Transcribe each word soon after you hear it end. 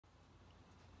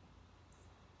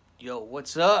Yo,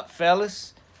 what's up,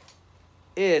 fellas?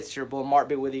 It's your boy Mark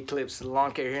B with Eclipse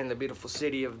Lawn Care here in the beautiful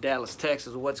city of Dallas,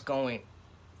 Texas. What's going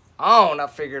on? I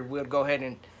figured we'll go ahead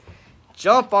and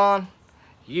jump on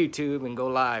YouTube and go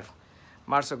live.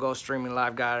 Might as well go streaming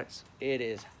live, guys. It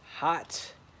is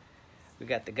hot. We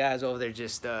got the guys over there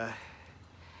just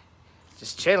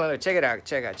chilling. Check it out.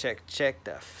 Check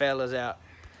the fellas out.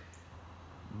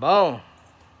 Boom.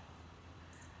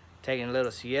 Taking a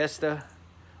little siesta.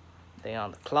 They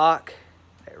on the clock.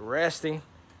 They're resting.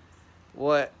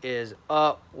 What is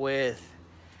up with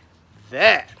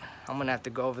that? I'm gonna have to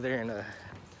go over there and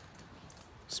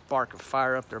spark a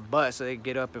fire up their butt so they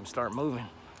get up and start moving.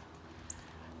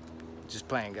 Just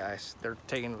playing, guys. They're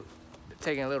taking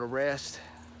a little rest.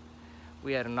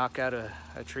 We had to knock out a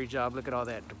tree job. Look at all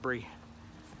that debris.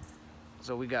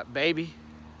 So we got Baby.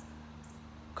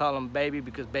 Call him Baby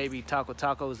because Baby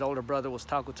Taco. His older brother was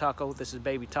Taco. This is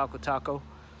Baby Taco.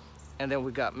 And then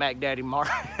we got Mac Daddy Mark.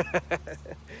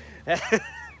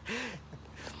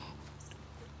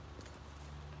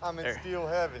 I'm in Stihl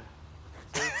heaven.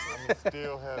 See? I'm in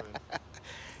Stihl heaven.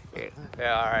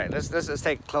 Yeah, all right. Let's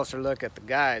take a closer look at the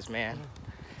guys, man.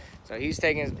 So he's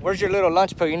taking. Where's your little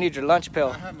lunch pill? You need your lunch pill.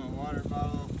 I have my water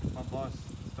bottle. My boss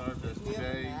starved us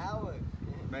today.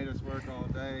 Made us work all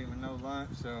day with no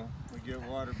lunch, so we get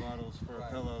water bottles for a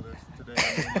pillow today.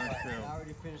 Lunch pill. I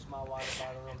already finished my water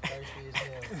bottle. I'm thirsty as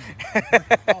hell.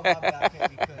 Oh, my bad, I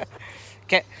can't be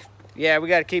cussing. Yeah, we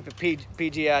got to keep it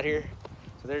PG out here.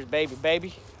 So there's Baby.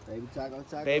 Baby Taco.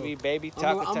 Baby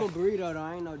Taco. I'm a burrito though.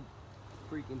 I ain't no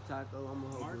freaking taco. I'm a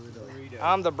whole burrito.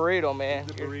 I'm the burrito, man.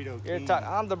 He's the burrito king.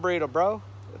 I'm the burrito, bro.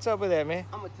 What's up with that, man?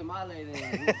 I'm a tamale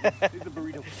then. He's the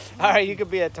burrito. All right, you could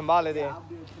be a tamale then. Yeah, I'll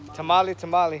be a Tamale.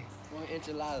 One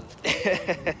enchilada.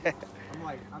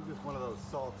 I'm just one of those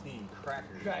saltine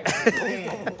crackers.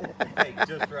 Hey,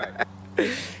 just right.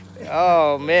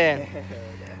 Oh man.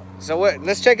 So what?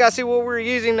 Let's check out, see what we're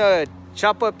using to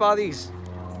chop up all these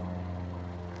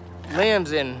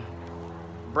limbs and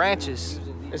branches.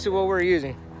 Let's see what we're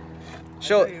using. I'll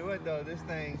tell you what though, this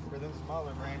thing for them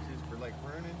smaller branches for like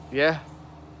pruning. Yeah.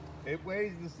 It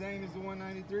weighs the same as the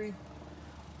 193,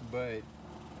 but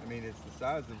I mean it's the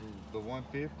size of the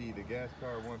 150, the gas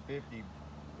car 150.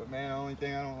 But man, the only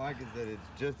thing I don't like is that it's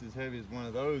just as heavy as one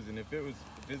of those. And if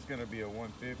it's gonna be a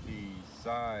 150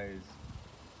 size,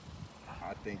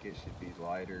 I think it should be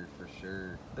lighter for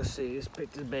sure. Let's see. Let's pick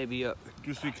this baby up.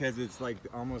 Just because it's like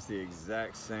almost the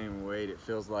exact same weight. It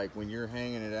feels like when you're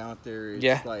hanging it out there, it's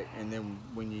yeah. like, and then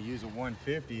when you use a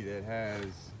 150 that has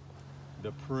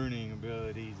the pruning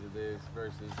abilities of this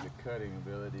versus the cutting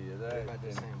ability of that. About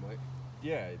the same weight.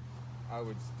 Yeah, I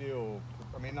would still,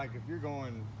 I mean, like if you're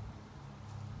going,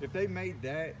 if they made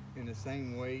that in the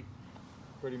same weight,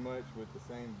 pretty much with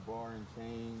the same bar and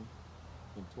chain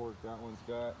and torque that one's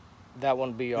got, that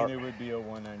one be our. then it would be a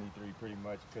 193 pretty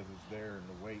much because it's there in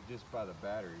the weight just by the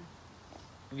battery.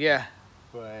 Yeah.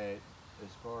 But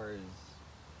as far as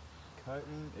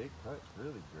cutting, it cuts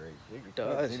really great. It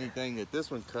does. cuts anything that this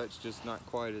one cuts, just not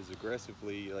quite as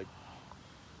aggressively. Like.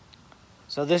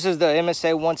 So this is the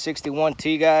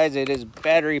MSA161T, guys. It is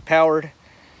battery powered.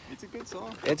 It's a good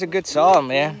saw. It's a good saw,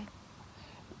 man.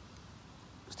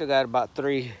 Still got about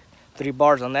three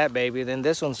bars on that baby. Then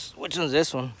this one's, which one's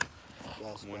this one?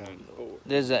 194.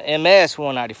 There's a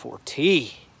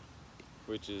MS194T.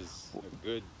 Which is a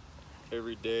good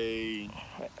everyday,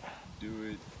 do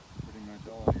it pretty much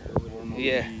all your normal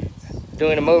needs.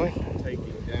 Doing a movie.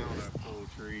 Taking down a full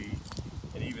tree,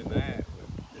 and even that, if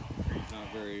the tree's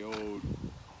not very old,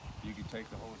 you can take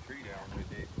the whole tree down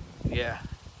with it. Yeah.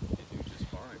 You do just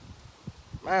fine.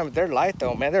 Man, they're light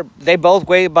though, man. They both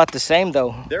weigh about the same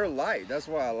though. They're light. That's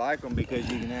why I like them, because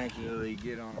you can actually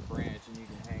get on a branch and you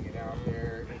can hang it out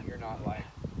there, and you're not like.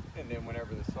 And then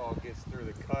whenever the saw gets through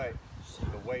the cut,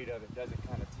 the weight of it doesn't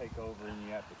kind of take over and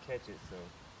you have to catch it. So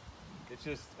it's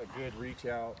just a good reach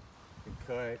out and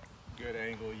cut, good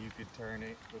angle. You could turn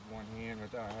it with one hand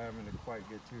without having to quite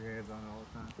get two hands on it all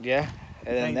the time. Yeah,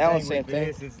 and then that one's same thing.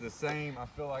 This is the same. I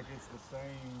feel like it's the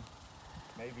same,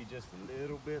 maybe just a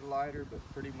little bit lighter, but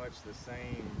pretty much the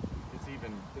same. It's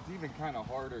even kind of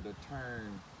harder to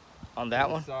turn on that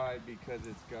one side because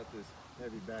it's got this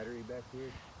heavy battery back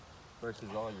here. Versus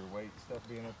all your weight stuff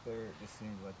being up there, it just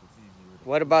seems like it's easier.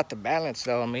 What about the balance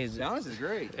though? I mean, balance is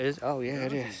great. Oh yeah,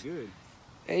 it is. Good.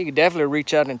 Yeah, you can definitely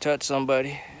reach out and touch somebody.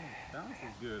 Yeah, balance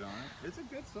is good on it. It's a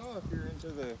good saw if you're into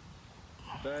the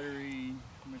battery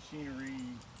machinery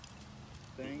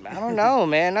thing. I don't know,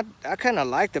 man. I kind of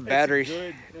like the battery.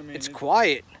 Good. I mean, it's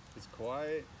quiet. It's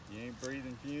quiet. You ain't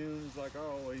breathing fumes like I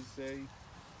always say.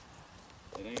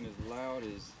 It ain't as loud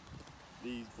as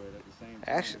these, but at the same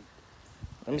time.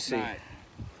 Let me see.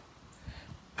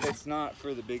 It's not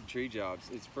for the big tree jobs.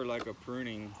 It's for like a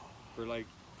pruning,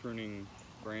 pruning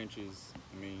branches.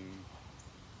 I mean,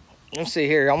 Let me see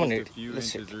here. I'm gonna. just a few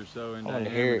inches or so in I wanna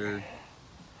hear it. diameter.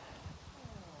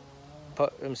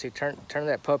 Let me see. Turn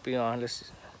that puppy on.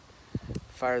 Let's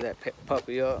fire that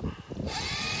puppy up.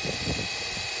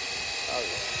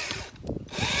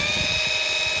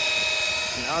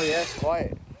 Oh yeah, it's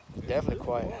quiet. Definitely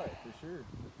quiet. For sure.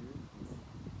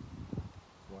 That's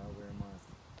why I wear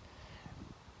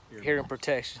my Hearing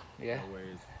protection. Yeah. That way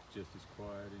it's just as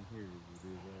quiet in here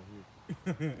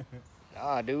as it is out here.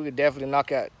 Ah, dude, we could definitely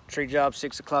knock out tree job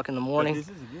 6 o'clock in the morning. But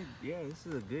this is a good. Yeah, this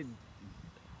is a good.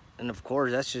 And of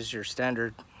course, that's just your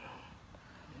standard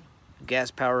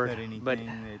gas powered. Cut anything But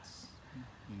that's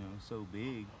so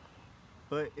big.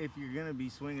 But if you're gonna be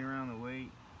swinging around the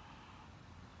weight,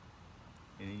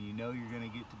 and then you're gonna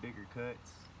get to bigger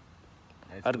cuts,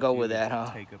 that's I'd what go you with would that,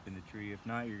 huh? Take up in the tree. If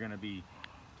not, you're gonna be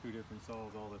 2 different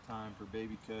saws all the time for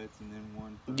baby cuts, and then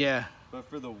one. yeah, But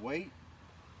for the weight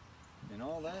and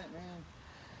all that, man,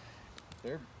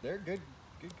 they're good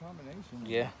combination.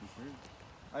 Yeah. For sure.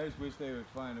 I just wish they would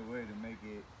find a way to make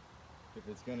it, if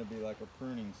it's gonna be like a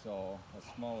pruning saw,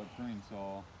 a smaller pruning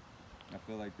saw, I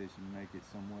feel like they should make it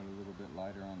somewhat a little bit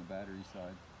lighter on the battery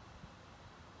side.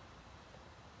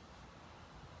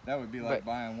 That would be like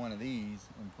buying one of these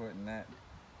and putting that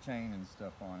chain and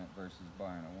stuff on it versus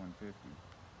buying a 150.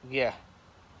 yeah.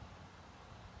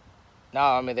 No,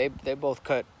 I mean they both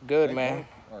cut good, They man.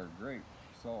 both are great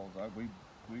saws.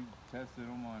 We tested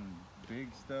them on big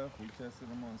stuff. We tested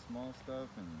them on small stuff,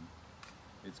 and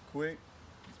it's quick.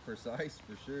 It's precise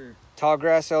for sure.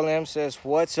 Tallgrass LM says,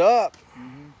 "What's up?"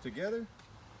 Together,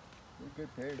 they're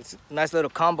good pairs. It's a nice little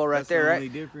combo right there, The right? only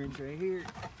difference right here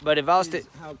But if I was to, is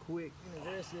how quick and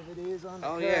aggressive it is on the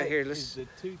oh cut. yeah, here Is the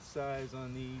tooth size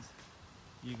on these.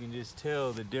 You can just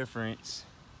tell the difference.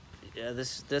 yeah,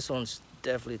 this one's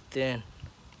definitely thin.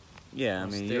 Yeah, I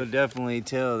It's mean, thick. you'll definitely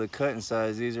tell the cutting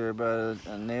size. These are about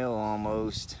a nail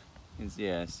almost.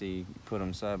 Yeah, see, you put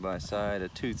them side by side, a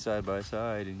tooth side by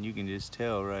side, and you can just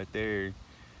tell right there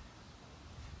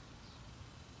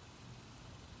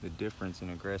the difference in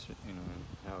aggressive,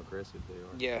 how aggressive they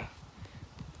are. Yeah.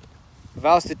 If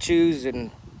I was to choose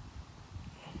and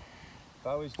If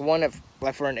I was one that,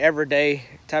 like for an everyday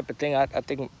type of thing, I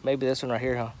think maybe this one right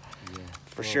here, huh? Yeah.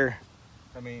 For sure.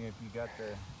 I mean, if you got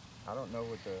I don't know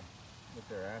what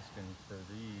they're asking for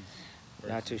these.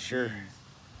 Not too versus sure.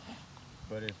 these.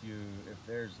 But if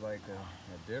there's like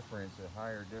a difference,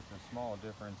 small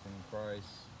difference in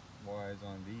price wise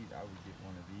on these, I would get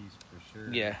one of these for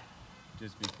sure. Yeah.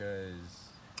 Just because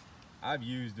I've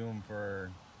used them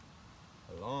for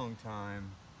a long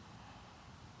time,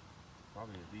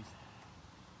 probably at least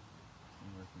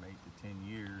anywhere from 8 to 10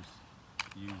 years.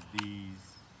 Use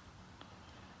these,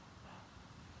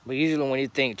 But usually when you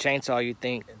think chainsaw, you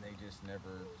think and they just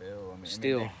never fail. I mean,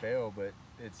 Stihl. they fail, but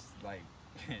it's like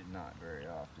not very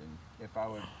often. If I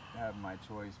would have my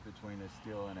choice between a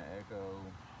Stihl and an Echo,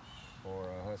 or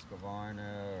a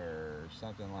Husqvarna or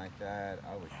something like that,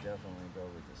 I would definitely go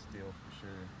with the Stihl for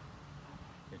sure.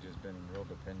 It's just been real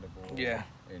dependable. Yeah.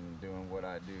 In doing what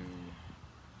I do.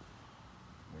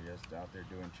 We're just out there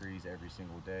doing trees every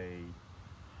single day.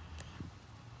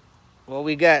 well,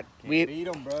 we got Can't beat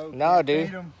 'em, bro. No, Can't dude.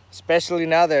 beat 'em. especially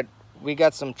now that we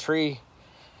got some tree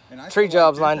And I tree feel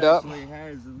jobs like lined this up. actually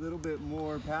has a little bit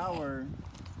more power,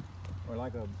 or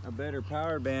like a better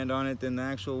power band on it than the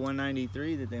actual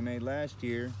 193 that they made last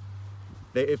year.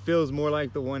 It feels more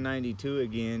like the 192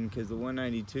 again, because the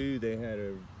 192 they had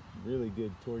a really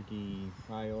good torquey,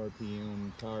 high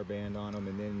RPM power band on them,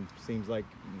 and then seems like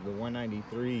the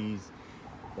 193s,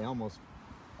 they almost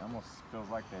feels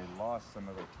like they lost some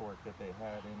of the torque that they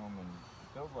had in them, and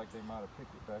it feels like they might have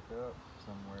picked it back up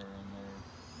somewhere in there.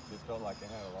 It felt like they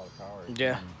had a lot of power.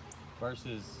 Yeah. again,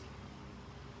 versus,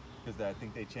 because I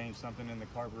think they changed something in the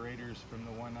carburetors from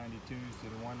the 192s to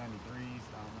the 193s.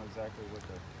 I don't know exactly what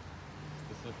the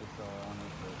specifics are on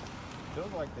it, but it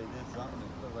feels like they did something.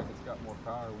 It feels like it's got more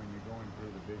power when you're going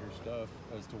through the bigger stuff,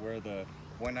 as to where the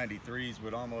 193s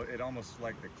would almost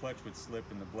like the clutch would slip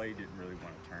and the blade didn't really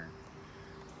want to turn.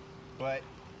 But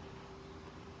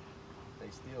they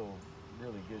still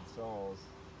really good saws.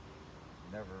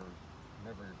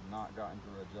 Never not gotten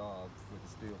through a job with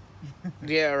a Stihl.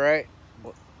 Yeah, right.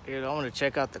 Well, dude, I want to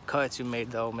check out the cuts you made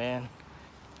though, man,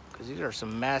 because these are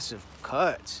some massive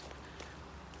cuts.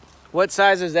 What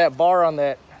size is that bar on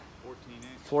that? 14-inch.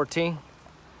 14.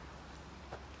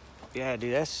 Yeah,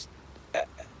 dude, that's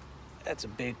a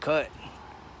big cut.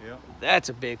 Yep. That's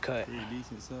a big cut. Pretty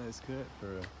decent sized cut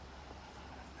for a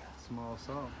small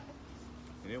saw.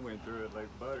 And it went through it like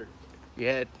butter.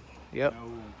 Yeah, yep.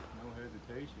 No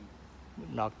hesitation.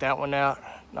 Knock that one out,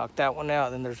 knock that one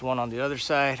out. Then there's one on the other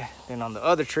side. Then on the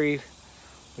other tree,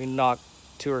 we knocked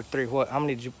 2 or 3. What? How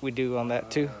many did we do on that?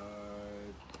 2?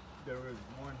 There was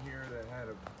one here that had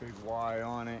a big Y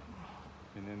on it,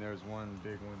 and then there's one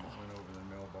big one that went over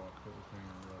the mailbox that was hanging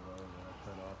real low that I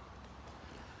cut off.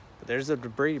 But there's the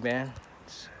debris, man.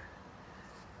 It's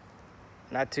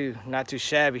not too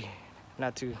shabby,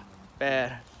 not too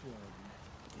bad,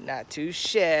 not too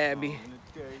shabby.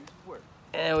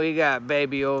 And we got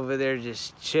baby over there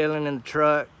just chilling in the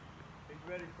truck. He's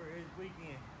ready for his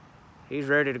weekend. He's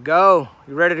ready to go.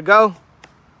 You ready to go?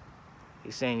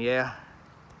 He's saying, yeah.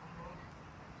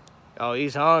 Oh,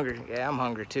 he's hungry. Yeah, I'm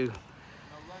hungry too.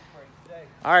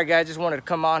 All right, guys, just wanted to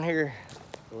come on here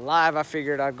live. I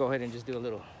figured I'd go ahead and just do a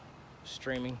little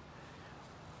streaming.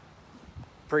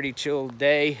 Pretty chill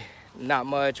day, not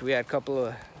much. We had a couple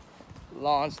of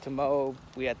lawns to mow.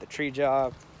 We had the tree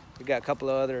job. We got a couple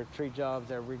of other tree jobs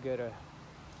that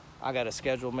I got to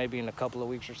schedule maybe in a couple of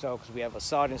weeks or so, because we have a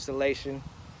sod installation,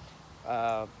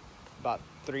 about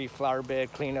 3 flower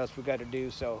bed cleanups we got to do.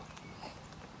 So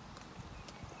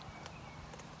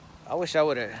I wish I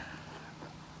would have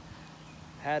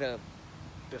had a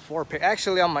before picture.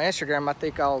 Actually, on my Instagram, I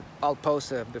think I'll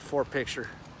post a before picture.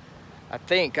 I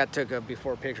think I took a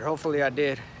before picture. Hopefully I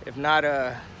did. If not,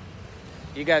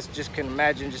 you guys just can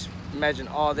imagine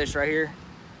all this right here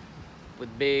with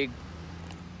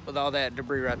all that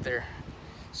debris right there.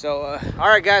 So all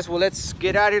right, guys, well, let's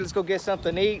get out of here. Let's go get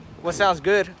something to eat. What sounds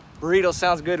good? Burrito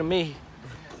sounds good to me.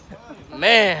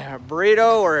 Man, a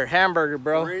burrito or a hamburger,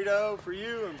 bro? Burrito for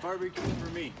you and barbecue for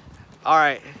me. All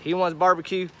right, he wants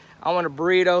barbecue. I want a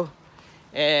burrito,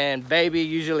 and baby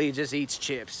usually just eats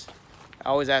chips. I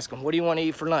always ask him, what do you want to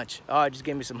eat for lunch? Oh, just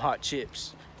give me some hot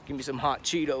chips. Give me some hot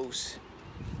Cheetos.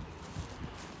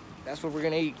 That's what we're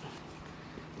gonna eat.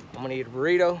 I'm gonna eat a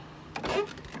burrito,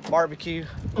 barbecue.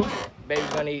 Baby's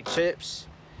gonna eat chips.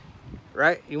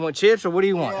 Right? You want chips, or what do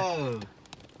you want? Yo,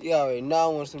 you already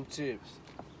know I want some chips.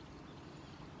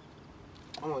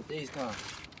 I want these kind.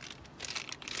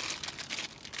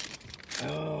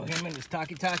 Oh, him and his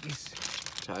Takis.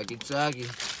 Taki.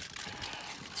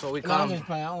 That's what we No, call I'm them. just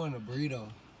playing. I want a burrito.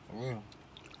 For real.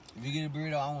 If you get a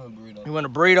burrito, I want a burrito. You want a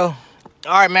burrito?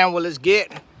 All right, man. Well, let's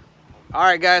get. All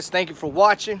right, guys. Thank you for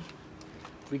watching.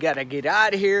 We gotta get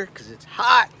out of here because it's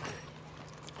hot.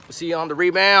 We'll see you on the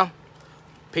rebound.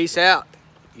 Peace out.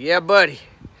 Yeah, buddy.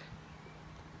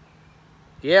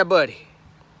 Yeah, buddy.